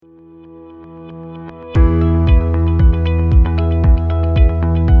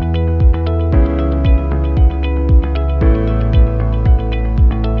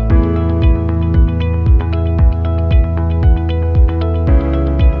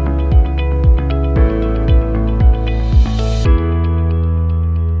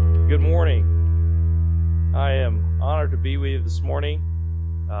be with you this morning.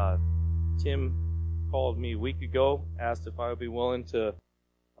 Tim called me a week ago, asked if I would be willing to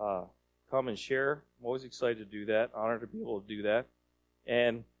come and share. I'm always excited to do that, honored to be able to do that.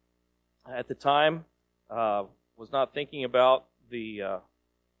 And at the time, was not thinking about the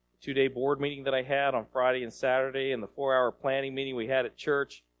 2-day board meeting that I had on Friday and Saturday and the 4-hour planning meeting we had at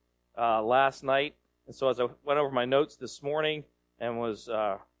church last night. And so as I went over my notes this morning and was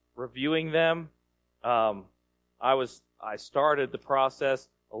reviewing them, I started the process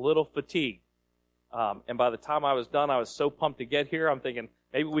a little fatigued. And by the time I was done, I was so pumped to get here, I'm thinking,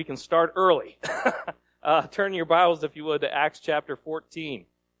 maybe we can start early. Turn your Bibles, if you would, to Acts chapter 14.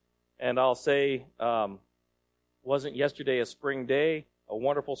 And I'll say, wasn't yesterday a spring day, a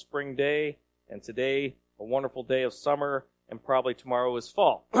wonderful spring day, and today a wonderful day of summer, and probably tomorrow is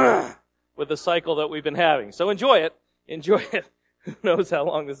fall, with the cycle that we've been having. So enjoy it. Enjoy it. Who knows how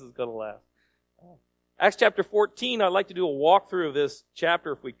long this is going to last. Acts chapter 14, I'd like to do a walkthrough of this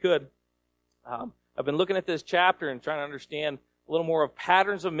chapter if we could. I've been looking at this chapter and trying to understand a little more of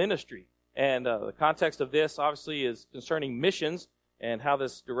patterns of ministry. And the context of this, obviously, is concerning missions and how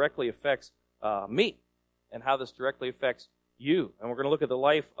this directly affects me and how this directly affects you. And we're going to look at the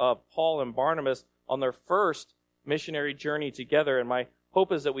life of Paul and Barnabas on their first missionary journey together. And my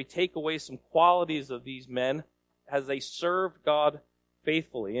hope is that we take away some qualities of these men as they served God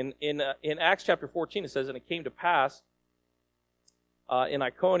faithfully. In Acts chapter 14, it says, "And it came to pass in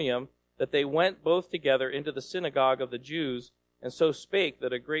Iconium that they went both together into the synagogue of the Jews, and so spake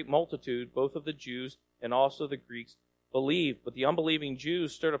that a great multitude, both of the Jews and also the Greeks, believed. But the unbelieving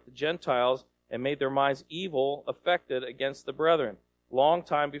Jews stirred up the Gentiles and made their minds evil affected against the brethren. Long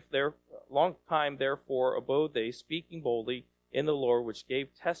time therefore abode they, speaking boldly in the Lord, which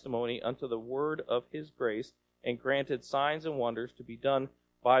gave testimony unto the word of his grace, and granted signs and wonders to be done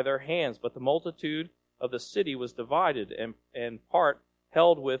by their hands. But the multitude of the city was divided, and part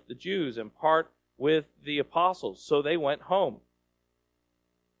held with the Jews, and part with the apostles. So they went home."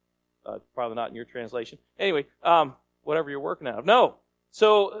 Probably not in your translation. Anyway, whatever you're working out of. No.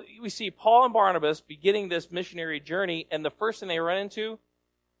 So we see Paul and Barnabas beginning this missionary journey, and the first thing they run into,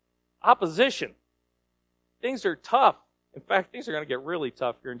 opposition. Things are tough. In fact, things are going to get really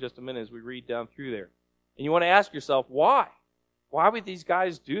tough here in just a minute as we read down through there. And you want to ask yourself, why? Why would these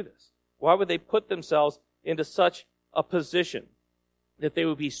guys do this? Why would they put themselves into such a position that they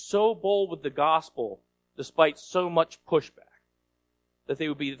would be so bold with the gospel despite so much pushback? That they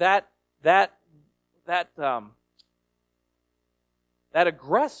would be that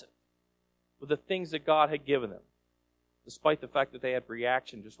aggressive with the things that God had given them, despite the fact that they had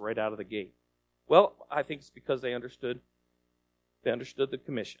reaction just right out of the gate? Well, I think it's because they understood the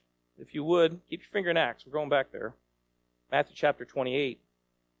commission. If you would, keep your finger in Acts. We're going back there. Matthew chapter 28.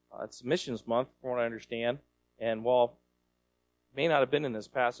 It's missions month, from what I understand. And while it may not have been in this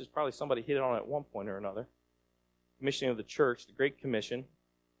passage, probably somebody hit it on it at one point or another. Commissioning of the church, the Great Commission,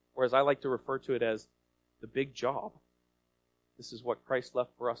 or as I like to refer to it as the big job. This is what Christ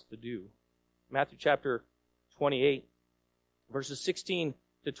left for us to do. Matthew chapter 28, verses 16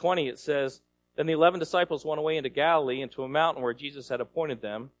 to 20, it says, "Then the 11 disciples went away into Galilee, into a mountain where Jesus had appointed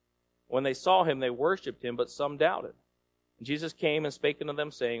them. When they saw him, they worshipped him, but some doubted. And Jesus came and spake unto them,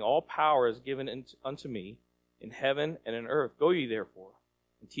 saying, All power is given unto me in heaven and in earth. Go ye therefore,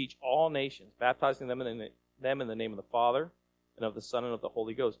 and teach all nations, baptizing them in the name of the Father, and of the Son, and of the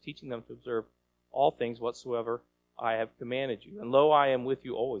Holy Ghost, teaching them to observe all things whatsoever I have commanded you. And lo, I am with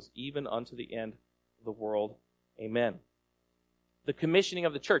you always, even unto the end of the world. Amen." The commissioning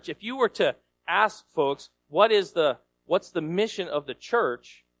of the church. If you were to ask folks, what's the mission of the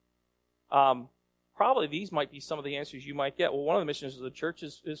church? Probably these might be some of the answers you might get. Well, one of the missions of the church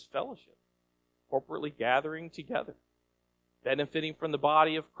is fellowship, corporately gathering together, benefiting from the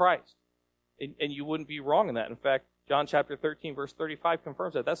body of Christ. And you wouldn't be wrong in that. In fact, John chapter 13, verse 35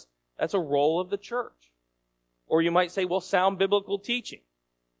 confirms that. That's a role of the church. Or you might say, well, sound biblical teaching,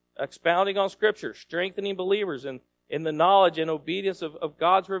 expounding on Scripture, strengthening believers in the knowledge and obedience of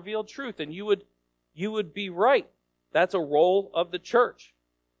God's revealed truth. And you would be right. That's a role of the church,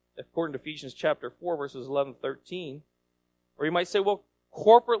 according to Ephesians chapter 4, verses 11 to 13. Or you might say, well,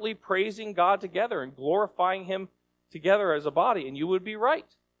 corporately praising God together and glorifying Him together as a body. And you would be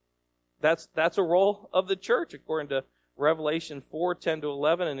right. That's a role of the church, according to Revelation 4, 10 to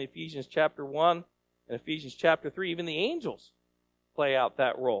 11, and Ephesians chapter 1, and Ephesians chapter 3. Even the angels play out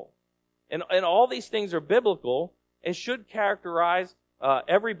that role. And all these things are biblical and should characterize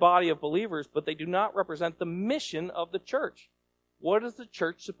every body of believers, but they do not represent the mission of the church. What is the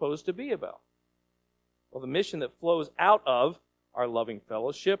church supposed to be about? Well, the mission that flows out of our loving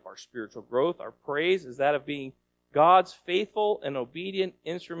fellowship, our spiritual growth, our praise, is that of being God's faithful and obedient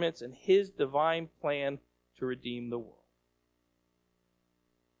instruments in his divine plan to redeem the world.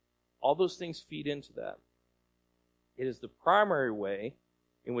 All those things feed into that. It is the primary way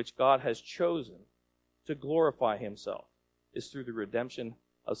in which God has chosen to glorify himself, is through the redemption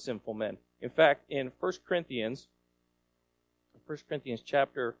of sinful men. In fact, in 2 Corinthians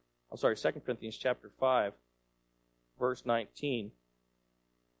chapter 5, verse 19,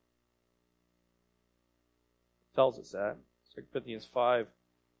 tells us that. 2 Corinthians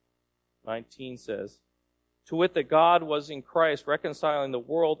 5:19 says, "To wit, that God was in Christ reconciling the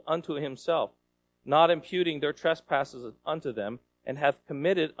world unto himself, not imputing their trespasses unto them, and hath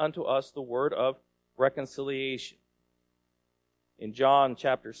committed unto us the word of reconciliation." In John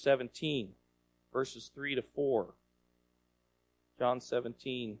chapter 17, verses 3 to 4. John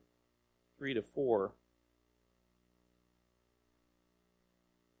 17, 3 to 4.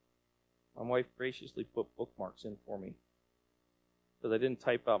 My wife graciously put bookmarks in for me because I didn't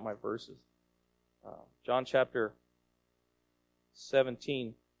type out my verses. John chapter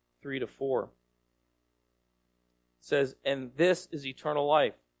 17, 3 to 4. It says, "And this is eternal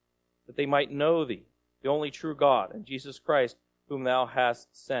life, that they might know thee, the only true God, and Jesus Christ, whom thou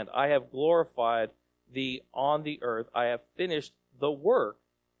hast sent. I have glorified thee on the earth. I have finished the work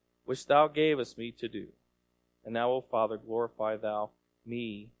which thou gavest me to do. And now, O Father, glorify thou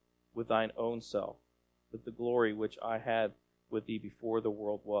me with thine own self, with the glory which I had with thee before the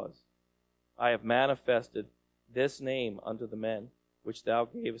world was. I have manifested this name unto the men which thou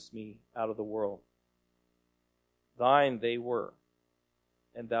gavest me out of the world. Thine they were,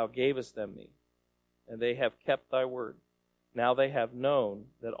 and thou gavest them me, and they have kept thy word. Now they have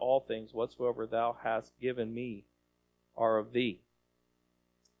known that all things whatsoever thou hast given me are of thee."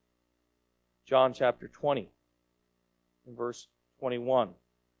 John chapter 20, in verse 21.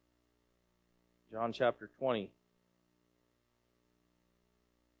 John chapter 20,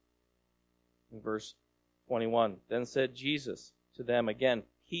 in verse 21. "Then said Jesus to them again,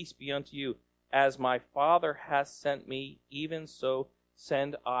 Peace be unto you. As my Father hath sent me, even so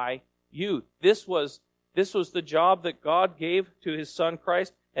send I you." This was the job that God gave to his Son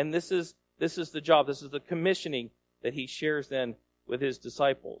Christ, and this is the job. This is the commissioning that he shares then with his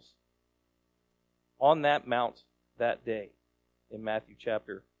disciples on that mount that day in Matthew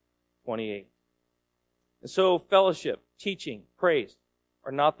chapter 28. And so fellowship, teaching, praise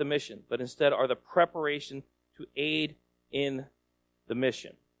are not the mission, but instead are the preparation to aid in the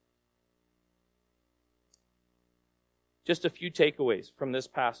mission. Just a few takeaways from this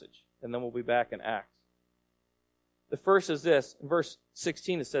passage, and then we'll be back in Acts. The first is this. In verse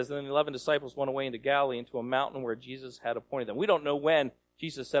 16 it says, "Then the 11 disciples went away into Galilee, into a mountain where Jesus had appointed them." We don't know when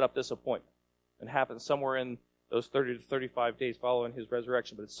Jesus set up this appointment. It happened somewhere in those 30 to 35 days following his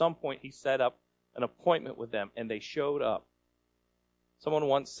resurrection. But at some point he set up an appointment with them, and they showed up. Someone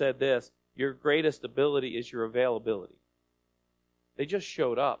once said this, "Your greatest ability is your availability." They just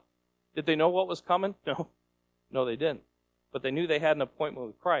showed up. Did they know what was coming? No, they didn't. But they knew they had an appointment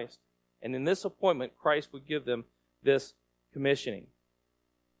with Christ. And in this appointment, Christ would give them this commissioning.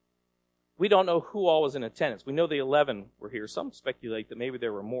 We don't know who all was in attendance. We know the 11 were here. Some speculate that maybe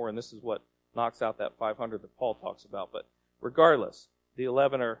there were more, and this is what knocks out that 500 that Paul talks about. But regardless, the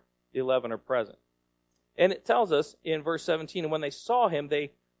 11 are present. And it tells us in verse 17, "And when they saw him,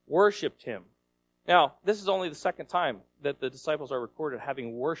 they worshipped him." Now, this is only the second time that the disciples are recorded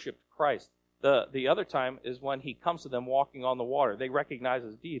having worshipped Christ. The other time is when he comes to them walking on the water. They recognize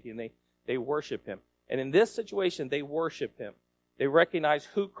his deity, and they worship him. And in this situation, they worship him. They recognize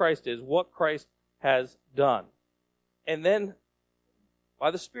who Christ is, what Christ has done. And then,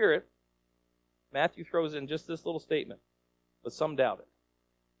 by the Spirit, Matthew throws in just this little statement, "But some doubted."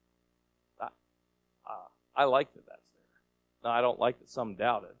 I like that that's there. Now, I don't like that some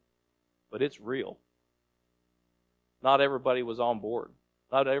doubted, but it's real. Not everybody was on board.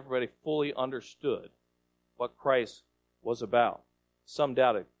 Not everybody fully understood what Christ was about. Some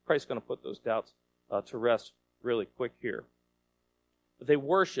doubted. Christ's going to put those doubts to rest really quick here. But they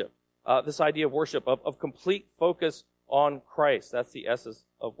worship. This idea of worship, of complete focus on Christ. That's the essence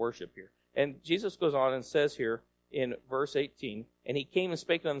of worship here. And Jesus goes on and says here in verse 18, "And he came and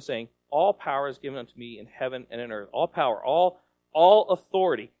spake to them, saying, All power is given unto me in heaven and in earth." All power, all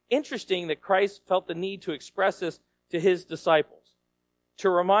authority. Interesting that Christ felt the need to express this to his disciples, to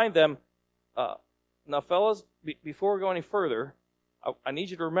remind them, now fellas, before we go any further, I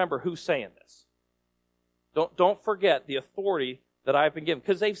need you to remember who's saying this. Don't forget the authority that I've been given,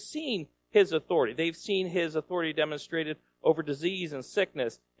 because they've seen his authority. They've seen his authority demonstrated over disease and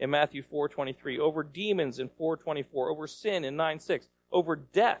sickness in Matthew 4:23, over demons in 4:24, over sin in 9:6, over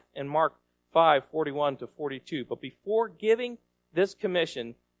death in Mark 5:41 to 42. But before giving this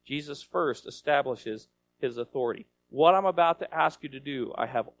commission, Jesus first establishes his authority. What I'm about to ask you to do, I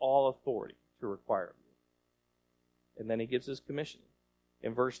have all authority to require of you. And then he gives his commission.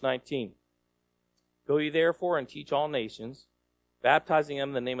 In verse 19, go ye therefore and teach all nations, baptizing them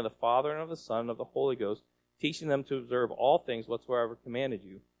in the name of the Father and of the Son and of the Holy Ghost, teaching them to observe all things whatsoever commanded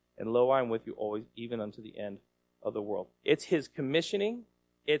you. And lo, I am with you always, even unto the end of the world. It's his commissioning,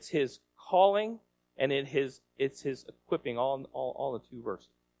 it's his calling, and it's his equipping, all in 2 verses.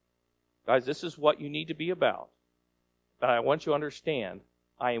 Guys, this is what you need to be about. But I want you to understand,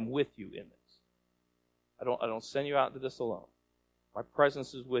 I am with you in this. I don't send you out into this alone. My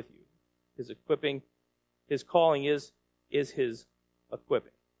presence is with you. His equipping, his calling is his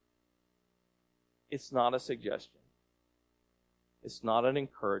equipping. It's not a suggestion. It's not an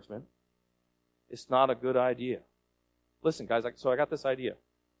encouragement. It's not a good idea. Listen, guys, so I got this idea.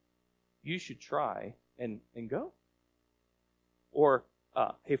 You should try and go. Or,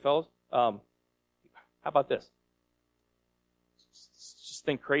 hey, fellas, how about this? Just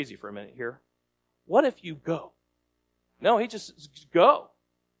think crazy for a minute here. What if you go? No, he just go.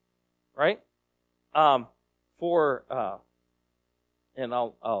 Right? And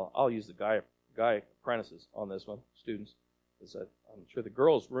I'll use the guy apprentices on this one, students. I'm sure the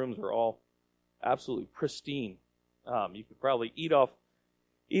girls' rooms are all absolutely pristine. You could probably eat off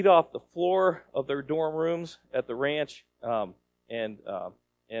the floor of their dorm rooms at the ranch and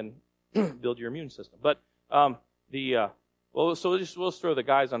build your immune system. But we'll just throw the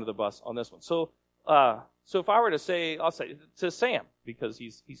guys under the bus on this one. So if I were to say, I'll say to Sam, because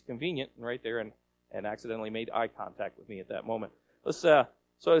he's convenient and right there and accidentally made eye contact with me at that moment. So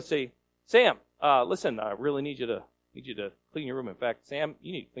I'd say, Sam, listen, I really need you to clean your room. In fact, Sam,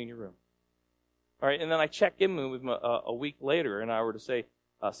 you need to clean your room. All right, and then I check in with him a week later, and I were to say,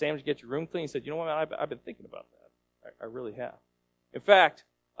 Sam, did you get your room clean? He said, you know what, man, I've been thinking about that. I really have. In fact,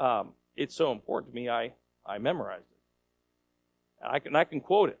 it's so important to me, I memorized it. I can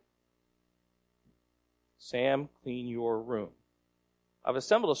quote it. Sam, clean your room. I've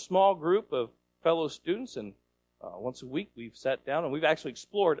assembled a small group of fellow students, and once a week we've sat down and we've actually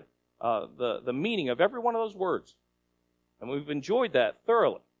explored the meaning of every one of those words. And we've enjoyed that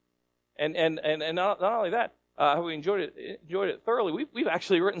thoroughly. And not only that, we enjoyed it thoroughly. We've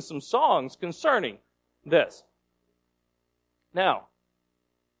actually written some songs concerning this. Now,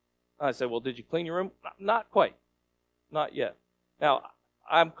 I said, well, did you clean your room? Not quite. Not yet. Now,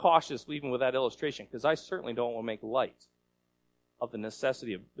 I'm cautious even with that illustration because I certainly don't want to make light of the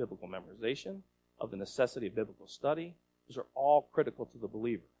necessity of biblical memorization, of the necessity of biblical study. Those are all critical to the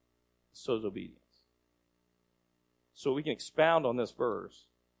believer. So is obedience. So we can expound on this verse,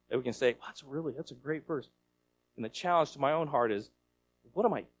 and we can say, well, that's a great verse. And the challenge to my own heart is, what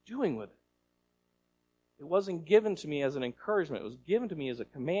am I doing with it? It wasn't given to me as an encouragement. It was given to me as a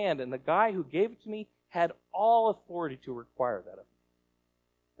command, and the guy who gave it to me had all authority to require that of me.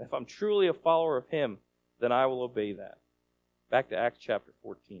 If I'm truly a follower of him, then I will obey that. Back to Acts chapter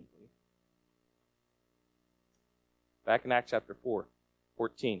 14, please. Back in Acts chapter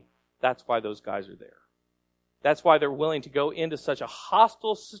 14. That's why those guys are there. That's why they're willing to go into such a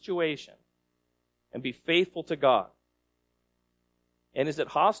hostile situation and be faithful to God. And is it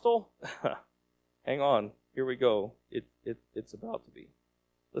hostile? Hang on. Here we go. It's about to be.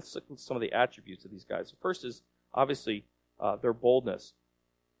 Let's look at some of the attributes of these guys. The first is, obviously, their boldness.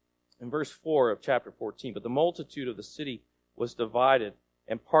 In verse 4 of chapter 14, but the multitude of the city was divided,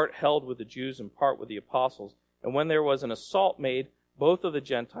 and part held with the Jews and part with the apostles. And when there was an assault made, both of the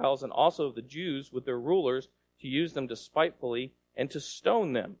Gentiles and also of the Jews with their rulers, to use them despitefully and to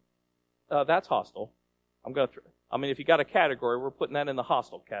stone them. That's hostile. If you got a category, we're putting that in the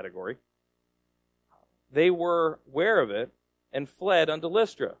hostile category. They were aware of it and fled unto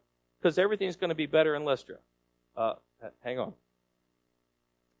Lystra, because everything's going to be better in Lystra. Hang on.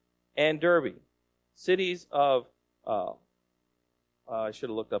 And Derbe, cities of, I should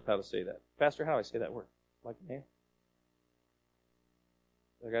have looked up how to say that. Pastor, how do I say that word? Lycaonia?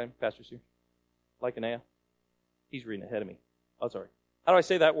 Okay, Pastor Sue? Lycaonia? He's reading ahead of me. Oh, sorry. How do I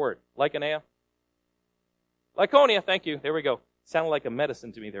say that word? Lycaonia? Lycaonia, thank you. There we go. Sounded like a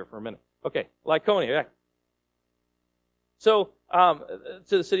medicine to me there for a minute. Okay, Lycaonia. Yeah. So,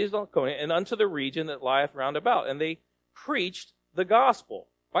 to the cities of Lycaonia, and unto the region that lieth round about. And they preached the gospel.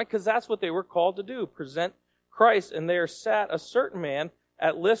 Right? Because that's what they were called to do. Present Christ. And there sat a certain man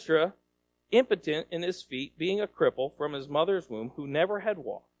at Lystra, impotent in his feet, being a cripple from his mother's womb, who never had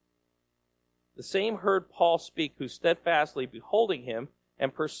walked. The same heard Paul speak, who steadfastly beholding him,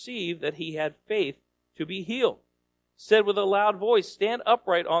 and perceived that he had faith to be healed, said with a loud voice, Stand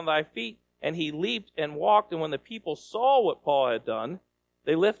upright on thy feet. and he leaped and walked. And when the people saw what Paul had done,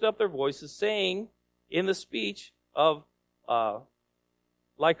 they lifted up their voices, saying in the speech of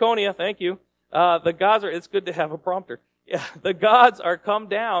Lycaonia, thank you, the gods are, it's good to have a prompter. Yeah, the gods are come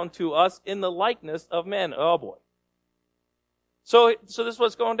down to us in the likeness of men. Oh boy. So this is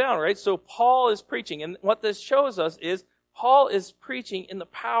what's going down, right? So Paul is preaching, and what this shows us is Paul is preaching in the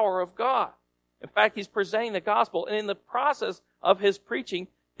power of God. In fact, he's presenting the gospel, and in the process of his preaching,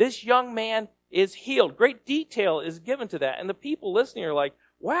 this young man is healed. Great detail is given to that, and the people listening are like,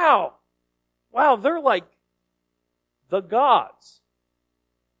 wow, they're like the gods.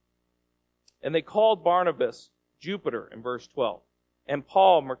 And they called Barnabas Jupiter in verse 12, and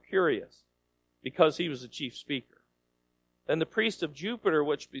Paul Mercurius, because he was the chief speaker. Then the priest of Jupiter,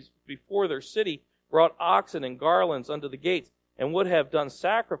 which before their city, brought oxen and garlands unto the gates, and would have done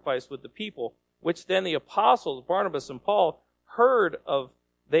sacrifice with the people, which then the apostles, Barnabas and Paul, heard of.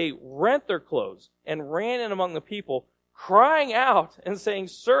 They rent their clothes and ran in among the people, crying out and saying,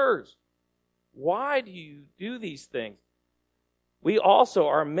 Sirs, why do you do these things? We also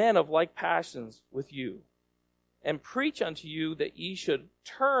are men of like passions with you, and preach unto you that ye should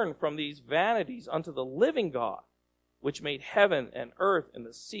turn from these vanities unto the living God, which made heaven and earth and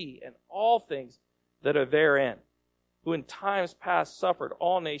the sea and all things that are therein, who in times past suffered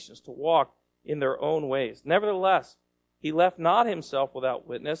all nations to walk in their own ways. Nevertheless, he left not himself without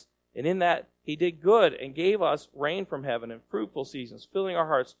witness, and in that he did good and gave us rain from heaven and fruitful seasons, filling our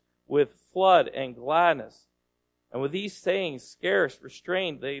hearts with flood and gladness. And with these sayings scarce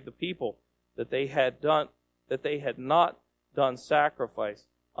restrained they the people that they had not done sacrifice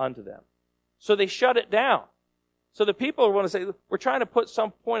unto them. So they shut it down. So the people want to say, we're trying to put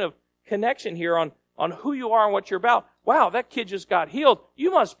some point of connection here on who you are and what you're about. Wow, that kid just got healed. You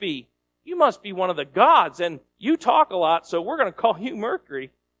must be one of the gods, and you talk a lot, so we're going to call you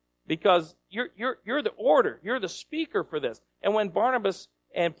Mercury because you're the orator, you're the speaker for this. And when Barnabas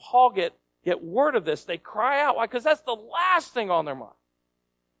and Paul get word of this, they cry out. Why? Because that's the last thing on their mind.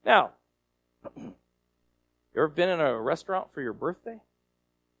 Now, you ever been in a restaurant for your birthday?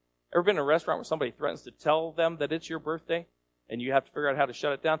 Ever been in a restaurant where somebody threatens to tell them that it's your birthday and you have to figure out how to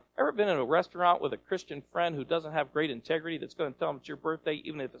shut it down? Ever been in a restaurant with a Christian friend who doesn't have great integrity that's going to tell them it's your birthday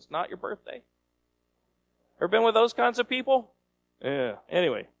even if it's not your birthday? Ever been with those kinds of people? Yeah,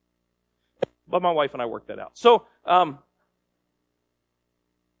 anyway. But my wife and I worked that out. So,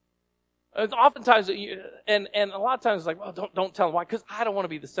 oftentimes, and a lot of times it's like, well, don't tell them why, because I don't want to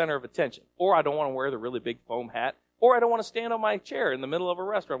be the center of attention, or I don't want to wear the really big foam hat, or I don't want to stand on my chair in the middle of a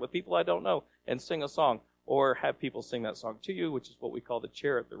restaurant with people I don't know and sing a song, or have people sing that song to you, which is what we call the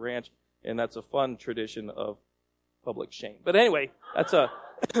chair at the ranch, and that's a fun tradition of public shame. But anyway, that's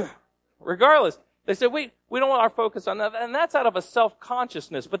regardless, they said, wait, we don't want our focus on that, and that's out of a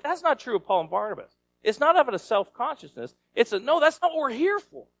self-consciousness, but that's not true of Paul and Barnabas. It's not out of a self-consciousness. No, that's not what we're here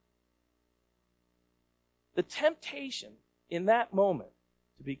for. The temptation in that moment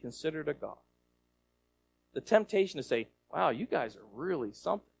to be considered a god. The temptation to say, wow, you guys are really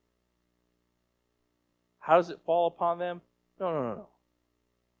something. How does it fall upon them? No.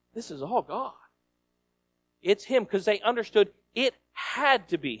 This is all God. It's Him, because they understood it had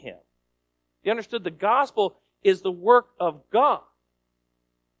to be Him. They understood the gospel is the work of God.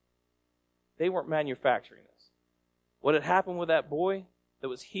 They weren't manufacturing this. What had happened with that boy that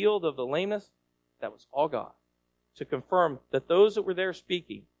was healed of the lameness, that was all God. To confirm that those that were there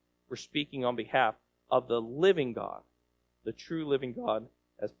speaking were speaking on behalf of the living God, the true living God,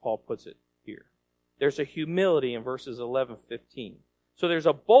 as Paul puts it here. There's a humility in verses 11, 15. So there's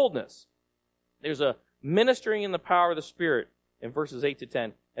a boldness. There's a ministering in the power of the Spirit in verses 8 to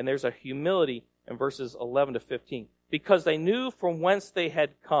 10. And there's a humility in verses 11 to 15. Because they knew from whence they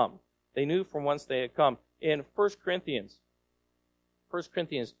had come. They knew from whence they had come. In 1 Corinthians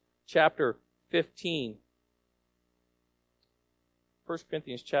chapter 15. 1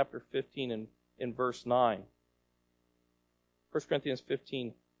 Corinthians chapter 15 and in verse 9. 1 Corinthians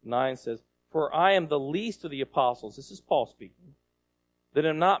 15, 9 says, For I am the least of the apostles, this is Paul speaking, that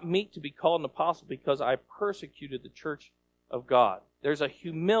am not meet to be called an apostle because I persecuted the church of God. There's a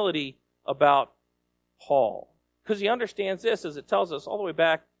humility about Paul. Because he understands this, as it tells us all the way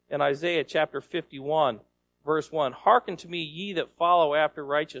back in Isaiah chapter 51, verse 1. Hearken to me, ye that follow after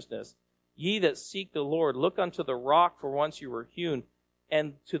righteousness, ye that seek the Lord. Look unto the rock for whence you were hewn,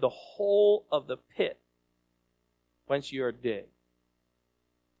 and to the hole of the pit whence you are digged.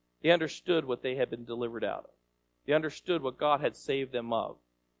 They understood what they had been delivered out of. They understood what God had saved them of.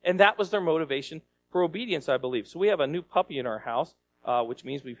 And that was their motivation for obedience, I believe. So we have a new puppy in our house, which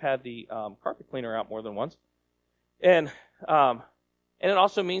means we've had the carpet cleaner out more than once. And And it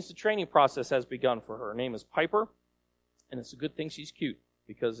also means the training process has begun for her. Her name is Piper, and it's a good thing she's cute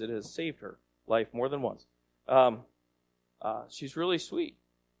because it has saved her life more than once. She's really sweet.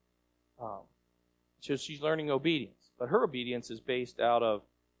 So she's learning obedience. But her obedience is based out of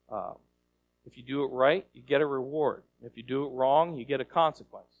if you do it right, you get a reward. If you do it wrong, you get a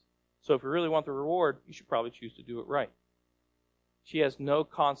consequence. So if you really want the reward, you should probably choose to do it right. She has no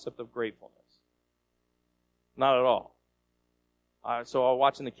concept of gratefulness. Not at all. So I was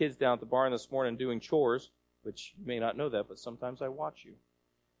watching the kids down at the barn this morning doing chores, which you may not know that, but sometimes I watch you,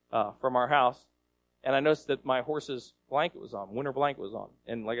 from our house. And I noticed that my horse's blanket was on, winter blanket was on.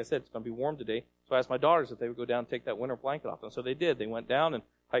 And like I said, it's going to be warm today. So I asked my daughters if they would go down and take that winter blanket off. And so they did. They went down and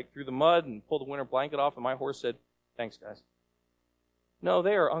hiked through the mud and pulled the winter blanket off. And my horse said, "Thanks, guys." No,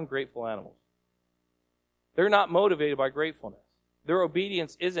 they are ungrateful animals. They're not motivated by gratefulness. Their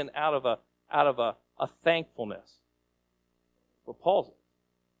obedience isn't out of a thankfulness. But Paul's is,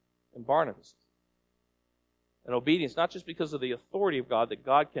 and Barnabas is. An obedience, not just because of the authority of God,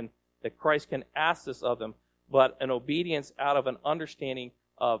 that Christ can ask this of them, but an obedience out of an understanding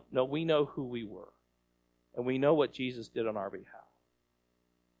of, no, we know who we were, and we know what Jesus did on our behalf.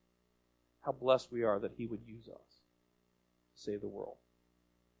 How blessed we are that he would use us to save the world.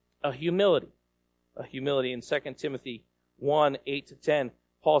 A humility in 2 Timothy 1, 8-10.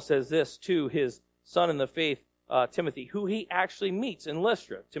 Paul says this to his son in the faith, Timothy, who he actually meets in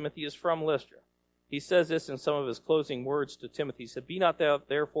Lystra. Timothy is from Lystra. He says this in some of his closing words to Timothy. He said, "Be not thou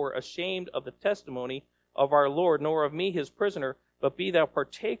therefore ashamed of the testimony of our Lord, nor of me his prisoner, but be thou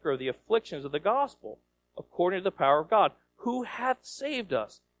partaker of the afflictions of the gospel, according to the power of God, who hath saved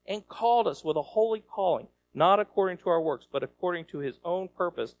us, and called us with a holy calling, not according to our works, but according to his own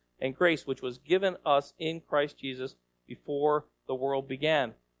purpose and grace, which was given us in Christ Jesus before the world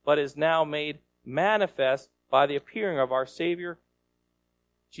began, but is now made manifest by the appearing of our Savior,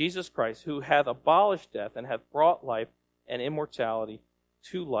 Jesus Christ, who hath abolished death and hath brought life and immortality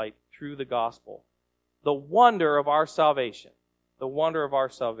to light through the gospel." The wonder of our salvation. The wonder of our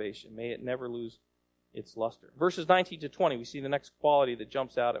salvation. May it never lose its luster. Verses 19-20, we see the next quality that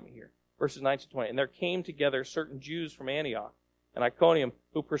jumps out at me here. Verses 19-20. "And there came together certain Jews from Antioch and Iconium,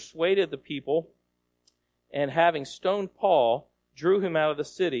 who persuaded the people, and having stoned Paul, drew him out of the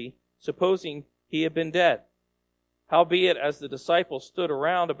city, supposing he had been dead. Howbeit, as the disciples stood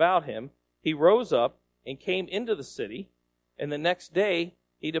around about him, he rose up and came into the city, and the next day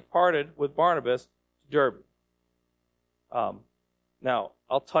he departed with Barnabas to Derbe." Now,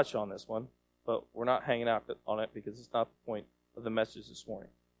 I'll touch on this one, but we're not hanging out on it because it's not the point of the message this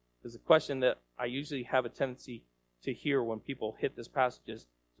morning. There's a question that I usually have a tendency to hear when people hit this passage is,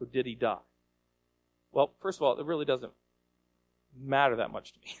 so did he die? Well, first of all, it really doesn't matter that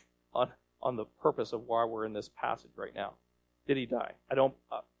much to me on the purpose of why we're in this passage right now. Did he die?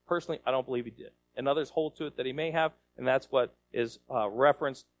 Personally, I don't believe he did. And others hold to it that he may have, and that's what is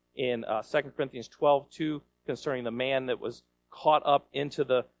referenced in 2 Corinthians 12:2 concerning the man that was caught up into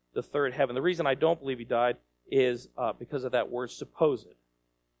the third heaven. The reason I don't believe he died is because of that word supposed.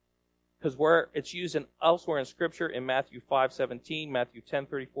 Because where it's used elsewhere in Scripture, in Matthew 5:17, Matthew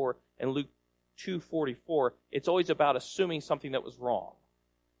 10:34, and Luke 2:44, it's always about assuming something that was wrong.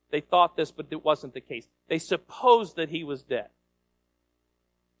 They thought this, but it wasn't the case. They supposed that he was dead.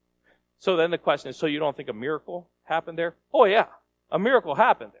 So then the question is, so you don't think a miracle happened there? Oh yeah, a miracle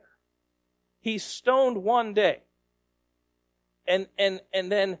happened there. He's stoned one day. And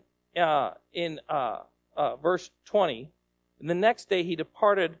then in verse 20, and the next day he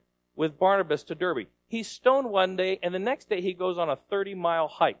departed with Barnabas to Derbe. He's stoned one day, and the next day he goes on a 30-mile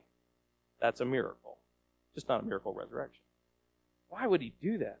hike. That's a miracle. Just not a miracle of resurrection. Why would he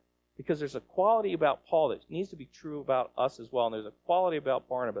do that? Because there's a quality about Paul that needs to be true about us as well, and there's a quality about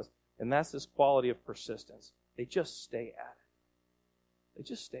Barnabas, and that's this quality of persistence. They just stay at it. They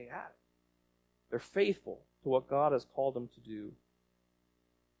just stay at it. They're faithful to what God has called them to do.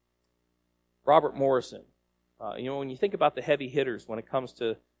 Robert Morrison. When you think about the heavy hitters when it comes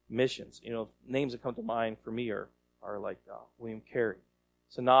to missions, names that come to mind for me are like William Carey,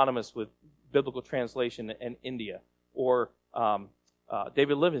 synonymous with biblical translation in India, or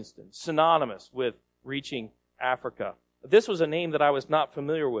David Livingstone, synonymous with reaching Africa. This was a name that I was not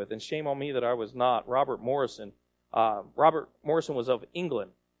familiar with, and shame on me that I was not. Robert Morrison. Robert Morrison was of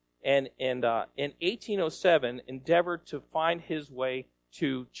England, and in 1807 endeavored to find his way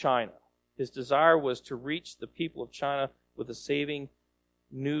to China. His desire was to reach the people of China with the saving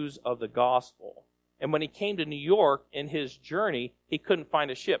news of the gospel. And when he came to New York in his journey, he couldn't find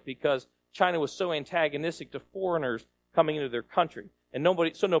a ship because China was so antagonistic to foreigners coming into their country, and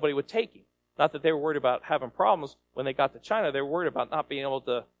nobody would take him. Not that they were worried about having problems when they got to China. They were worried about not being able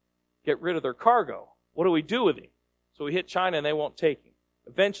to get rid of their cargo. What do we do with him? So we hit China and they won't take him.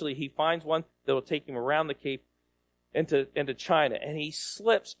 Eventually he finds one that will take him around the Cape into China. And he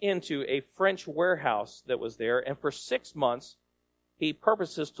slips into a French warehouse that was there. And for 6 months, he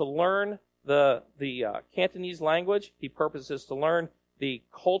purposes to learn the Cantonese language. He purposes to learn the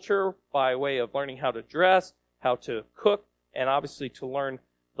culture by way of learning how to dress, how to cook, and obviously to learn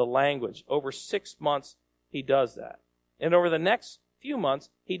the language. Over 6 months, he does that. And over the next few months,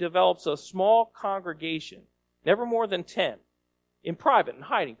 he develops a small congregation, never more than 10, in private and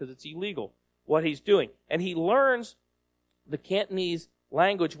hiding because it's illegal what he's doing. And he learns the Cantonese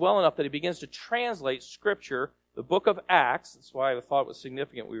language well enough that he begins to translate Scripture, the book of Acts, that's why I thought it was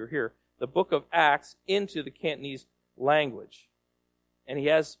significant we were here, the book of Acts into the Cantonese language. And he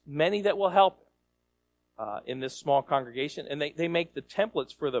has many that will help him in this small congregation. And they make the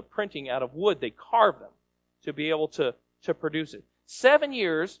templates for the printing out of wood. They carve them to be able to produce it. 7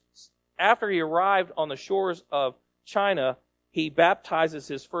 years after he arrived on the shores of China, he baptizes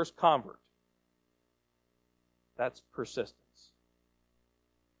his first convert. That's persistence.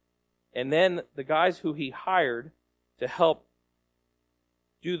 And then the guys who he hired to help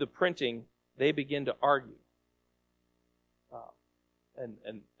do the printing, they begin to argue.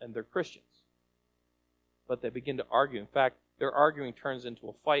 And they're Christians. But they begin to argue. In fact, their arguing turns into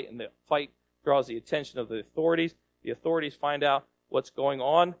a fight, and the fight draws the attention of the authorities. The authorities find out what's going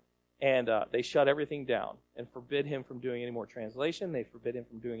on, and they shut everything down and forbid him from doing any more translation. They forbid him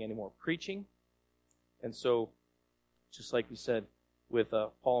from doing any more preaching. And so, just like we said with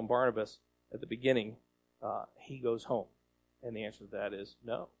Paul and Barnabas at the beginning, he goes home. And the answer to that is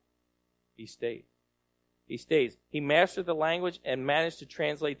no. He stayed. He stays. He mastered the language and managed to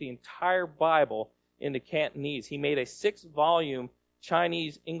translate the entire Bible into Cantonese. He made a 6-volume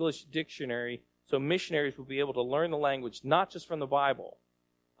Chinese-English dictionary so missionaries would be able to learn the language, not just from the Bible.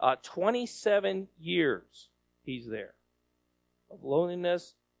 27 years he's there of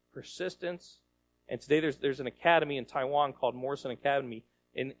loneliness, persistence. And today there's an academy in Taiwan called Morrison Academy,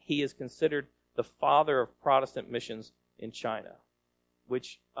 and he is considered the father of Protestant missions in China,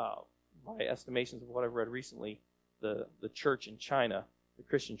 which, by estimations of what I've read recently, the church in China, the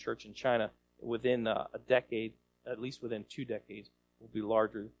Christian church in China, within a decade, at least within 2 decades, will be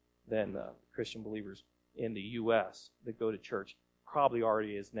larger than Christian believers in the U.S. that go to church. Probably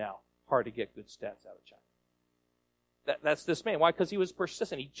already is now. Hard to get good stats out of China. That's this man. Why? Because he was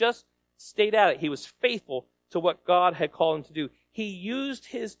persistent. He just stayed at it. He was faithful to what God had called him to do. He used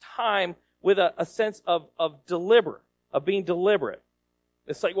his time with a sense of being deliberate.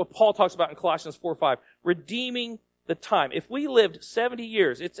 It's like what Paul talks about in Colossians 4:5, redeeming the time. If we lived 70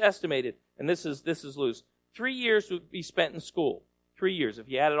 years, it's estimated, and this is loose, 3 years would be spent in school. 3 years. If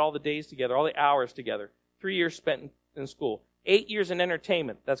you added all the days together, all the hours together, 3 years spent in school. 8 years in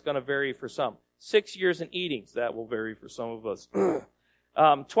entertainment. That's going to vary for some. 6 years in eatings. That will vary for some of us.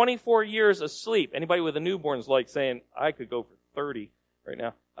 24 years of sleep. Anybody with a newborn is like saying, I could go for 30 right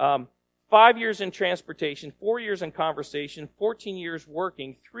now. 5 years in transportation, 4 years in conversation, 14 years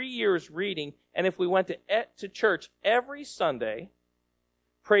working, 3 years reading, and if we went to church every Sunday,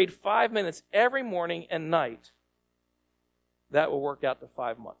 prayed 5 minutes every morning and night, that will work out to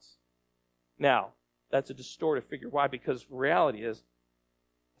 5 months. Now, that's a distorted figure. Why? Because reality is,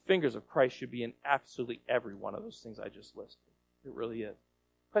 the fingers of Christ should be in absolutely every one of those things I just listed. It really is.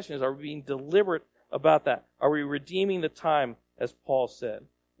 The question is, are we being deliberate about that? Are we redeeming the time, as Paul said?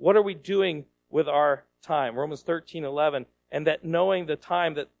 What are we doing with our time? Romans 13:11, and that knowing the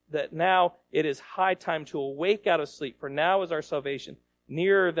time, that now it is high time to awake out of sleep, for now is our salvation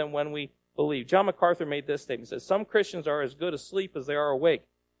nearer than when we believe. John MacArthur made this statement. He says, some Christians are as good asleep as they are awake.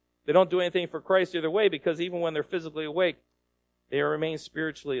 They don't do anything for Christ either way, because even when they're physically awake, they remain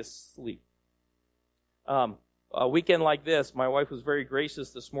spiritually asleep. A weekend like this, my wife was very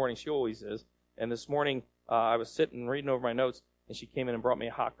gracious this morning. She always is. And this morning, I was sitting reading over my notes, and she came in and brought me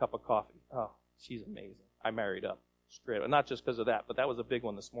a hot cup of coffee. Oh, she's amazing. I married up straight up. Not just because of that, but that was a big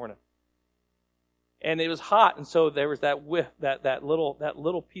one this morning. And it was hot, and so there was that whiff, that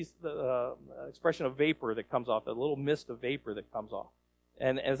little piece, expression of vapor that comes off, that little mist of vapor that comes off.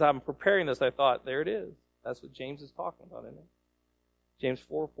 And as I'm preparing this, I thought, there it is. That's what James is talking about, isn't it? James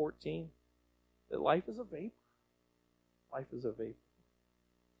 4:14. That life is a vapor. Life is a vapor.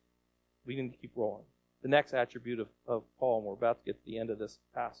 We need to keep rolling. The next attribute of Paul, and we're about to get to the end of this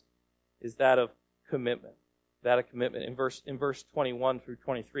passage, is that of commitment. That of commitment. In verse 21 through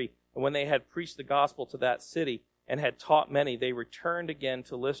 23, and when they had preached the gospel to that city and had taught many, they returned again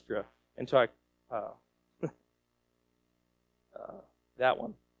to Lystra and to that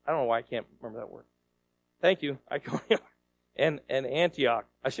one. I don't know why I can't remember that word. Thank you, Iconium. And Antioch.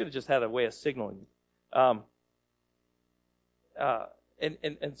 I should have just had a way of signaling. And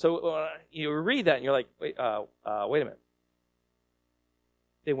so you read that and you're like, wait a minute.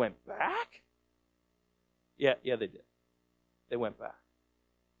 They went back? Yeah, they did. They went back.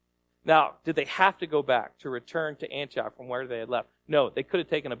 Now, did they have to go back to return to Antioch from where they had left? No, they could have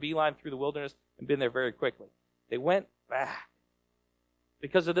taken a beeline through the wilderness and been there very quickly. They went back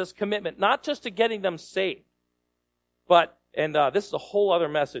because of this commitment, not just to getting them saved, but, and this is a whole other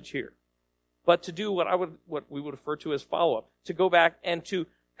message here, but to do what we would refer to as follow-up, to go back and to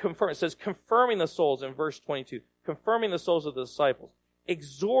confirm. It says confirming the souls in verse 22, confirming the souls of the disciples,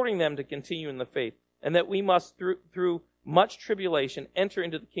 exhorting them to continue in the faith, and that we must, through much tribulation, enter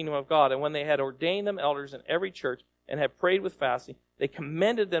into the kingdom of God. And when they had ordained them elders in every church and had prayed with fasting, they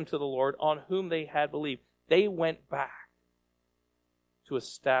commended them to the Lord on whom they had believed. They went back to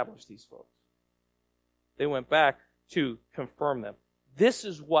establish these folks. They went back to confirm them. This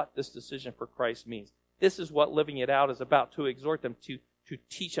is what this decision for Christ means. This is what living it out is about, to exhort them, to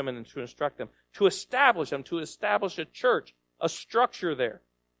teach them and to instruct them, to establish them, to establish a church, a structure there,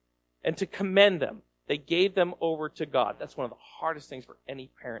 and to commend them. They gave them over to God. That's one of the hardest things for any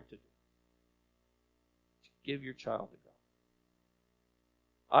parent to do. To give your child to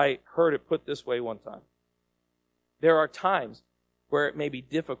God. I heard it put this way one time. There are times where it may be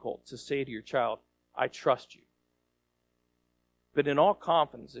difficult to say to your child, I trust you. But in all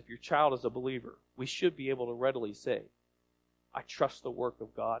confidence, if your child is a believer, we should be able to readily say, I trust the work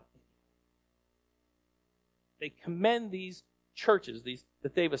of God. They commend these churches, these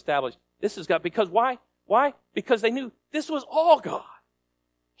that they've established. This is God. Because why? Why? Because they knew this was all God.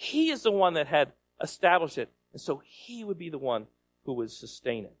 He is the one that had established it. And so He would be the one who would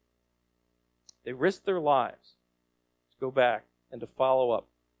sustain it. They risked their lives to go back and to follow up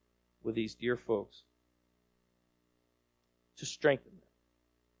with these dear folks, to strengthen them.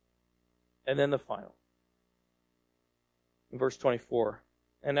 And then the final. In verse 24,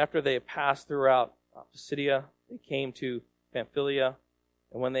 and after they had passed throughout Pisidia, they came to Pamphylia,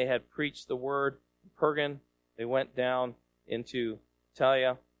 and when they had preached the word in Perga, they went down into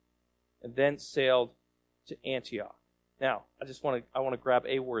Italia, and then sailed to Antioch. Now, I want to grab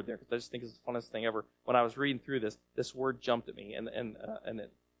a word there, because I just think it's the funnest thing ever. When I was reading through this word jumped at me,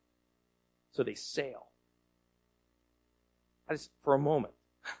 so they sail. For a moment,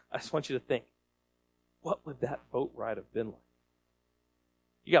 I just want you to think, what would that boat ride have been like?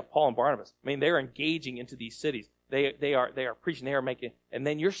 You got Paul and Barnabas. I mean, they're engaging into these cities. They are preaching, they are making, and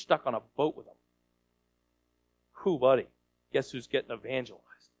then you're stuck on a boat with them. Who, buddy? Guess who's getting evangelized?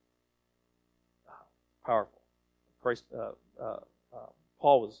 Powerful. Christ,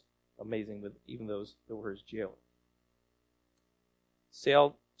 Paul was amazing with even those that were his jailers.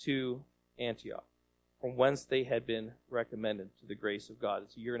 Sailed to Antioch, from whence they had been recommended to the grace of God.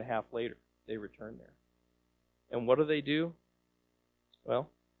 It's a year and a half later they returned there. And what do? Well,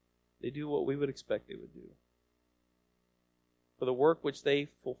 they do what we would expect they would do. For the work which they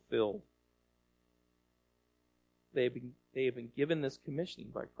fulfilled, they have been given this commissioning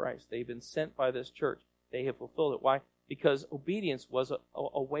by Christ. They've been sent by this church. They have fulfilled it. Why? Because obedience was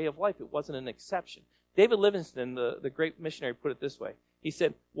a way of life. It wasn't an exception. David Livingstone, the great missionary, put it this way. He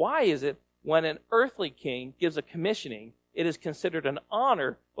said, why is it when an earthly king gives a commissioning, it is considered an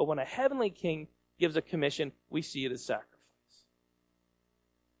honor, but when a heavenly king gives a commission, we see it as sacrifice?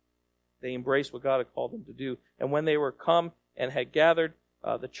 They embraced what God had called them to do. And when they were come and had gathered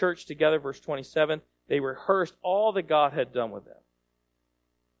the church together, verse 27, they rehearsed all that God had done with them,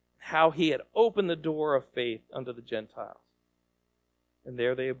 how He had opened the door of faith unto the Gentiles. And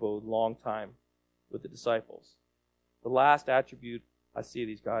there they abode long time with the disciples. The last attribute I see of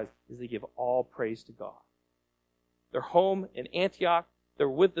these guys is they give all praise to God. They're home in Antioch. They're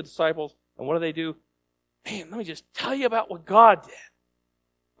with the disciples. And what do? Man, let me just tell you about what God did.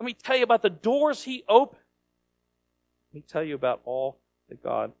 Let me tell you about the doors He opened. Let me tell you about all that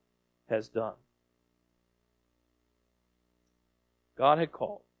God has done. God had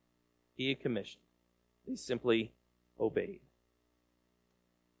called. He had commissioned. They simply obeyed.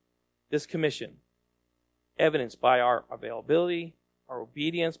 This commission, evidenced by our availability, our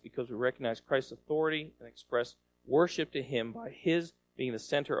obedience, because we recognize Christ's authority and express worship to Him by His being the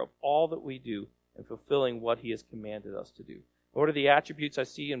center of all that we do and fulfilling what He has commanded us to do. What are the attributes I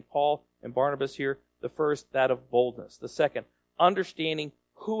see in Paul and Barnabas here? The first, that of boldness. The second, understanding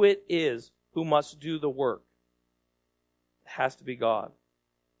who it is who must do the work. It has to be God.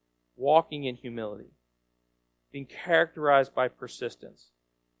 Walking in humility. Being characterized by persistence.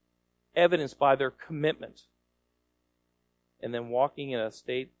 Evidenced by their commitment. and then walking in a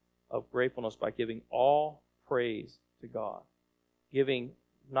state of gratefulness by giving all praise to God. Giving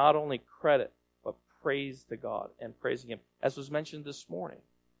not only credit, but praise to God and praising Him. As was mentioned this morning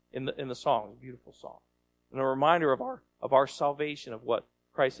in the song, a beautiful song. And a reminder of our salvation, of what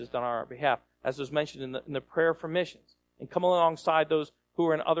Christ has done on our behalf. As was mentioned in the prayer for missions. And come alongside those who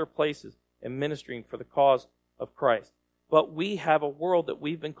are in other places and ministering for the cause of Christ. But we have a world that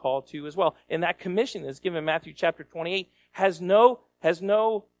we've been called to as well. And that commission that's given in Matthew chapter 28 has no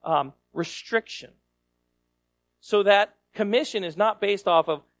restriction. So that commission is not based off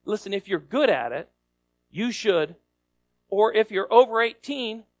of, listen, if you're good at it, you should. Or if you're over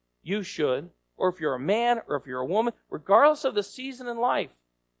 18, you should. Or if you're a man or if you're a woman, regardless of the season in life.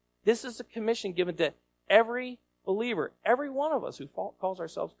 This is a commission given to every believer, every one of us who calls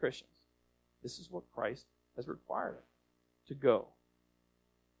ourselves Christians. This is what Christ has required us to go.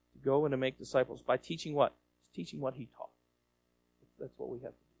 To go and to make disciples by teaching what? Teaching what He taught. That's what we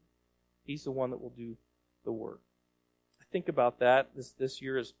have to do. He's the one that will do the work. I think about that. This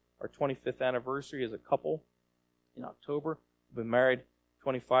year is our 25th anniversary as a couple in October. We've been married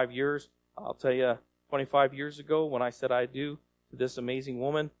 25 years. I'll tell you, 25 years ago when I said I do to this amazing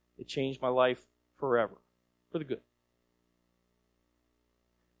woman, it changed my life forever, for the good.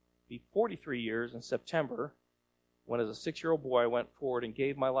 It'll be 43 years in September when as a 6-year-old boy I went forward and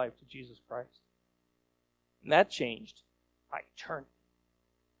gave my life to Jesus Christ. And that changed my eternity.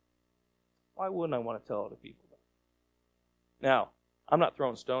 Why wouldn't I want to tell other people that? Now, I'm not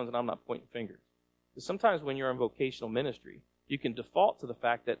throwing stones and I'm not pointing fingers. Because sometimes when you're in vocational ministry, you can default to the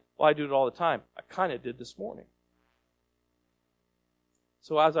fact that, well, I do it all the time. I kind of did this morning.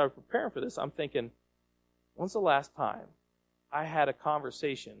 So as I was preparing for this, I'm thinking, when's the last time I had a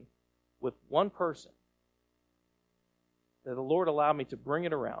conversation with one person that the Lord allowed me to bring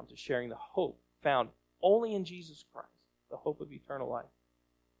it around to sharing the hope found only in Jesus Christ, the hope of eternal life?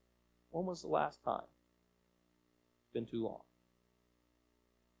 When was the last time? It's been too long.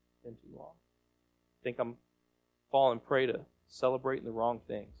 It's been too long. I think I'm falling prey to celebrating the wrong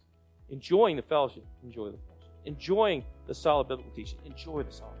things. Enjoying the fellowship. Enjoy the fellowship. Enjoying the solid biblical teaching. Enjoy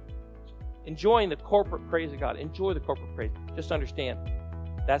the solid biblical teaching. Enjoying the corporate praise of God. Enjoy the corporate praise. Just understand,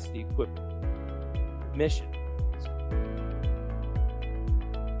 that's the equipment. Mission.